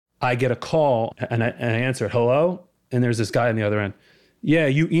I get a call and I answer it, hello? And there's this guy on the other end. Yeah,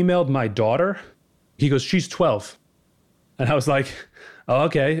 you emailed my daughter? He goes, she's 12. And I was like, oh,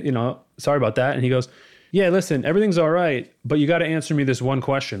 okay, sorry about that. And he goes, yeah, listen, everything's all right, but you got to answer me this one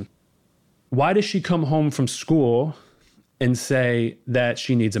question. Why does she come home from school and say that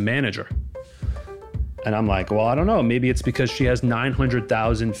she needs a manager? And I'm like, well, I don't know. Maybe it's because she has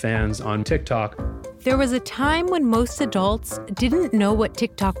 900,000 fans on TikTok. There was a time when most adults didn't know what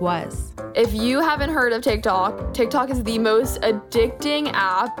TikTok was. If you haven't heard of TikTok, TikTok is the most addicting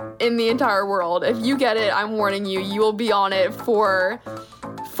app in the entire world. If you get it, I'm warning you, you will be on it for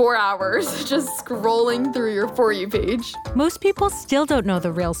 4 hours just scrolling through your For You page. Most people still don't know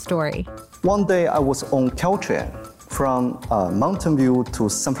the real story. One day I was on Caltrain from Mountain View to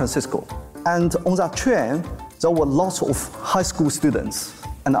San Francisco. And on that train, there were lots of high school students,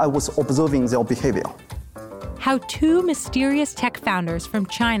 and I was observing their behavior. How two mysterious tech founders from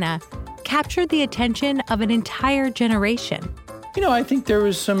China captured the attention of an entire generation. I think there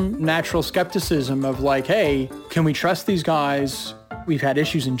was some natural skepticism of like, hey, can we trust these guys? We've had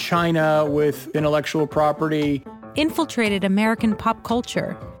issues in China with intellectual property. Infiltrated American pop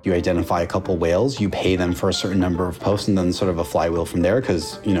culture. You identify a couple whales, you pay them for a certain number of posts, and then sort of a flywheel from there,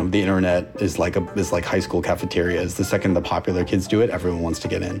 because, the internet is like high school cafeterias. The second the popular kids do it, everyone wants to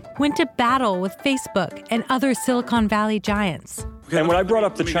get in. Went to battle with Facebook and other Silicon Valley giants. And when I brought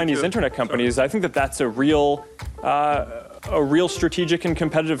up the Chinese internet companies, I think that that's a real strategic and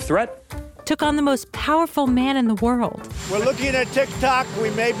competitive threat. Took on the most powerful man in the world. We're looking at TikTok.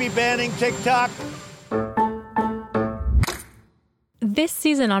 We may be banning TikTok. This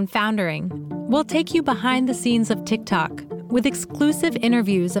season on Foundering, we'll take you behind the scenes of TikTok with exclusive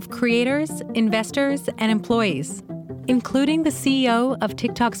interviews of creators, investors, and employees, including the CEO of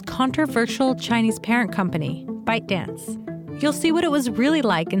TikTok's controversial Chinese parent company, ByteDance. You'll see what it was really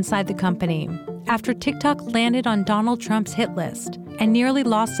like inside the company after TikTok landed on Donald Trump's hit list and nearly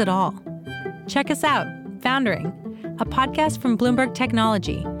lost it all. Check us out, Foundering, a podcast from Bloomberg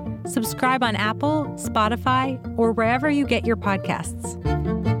Technology. Subscribe on Apple, Spotify, or wherever you get your podcasts.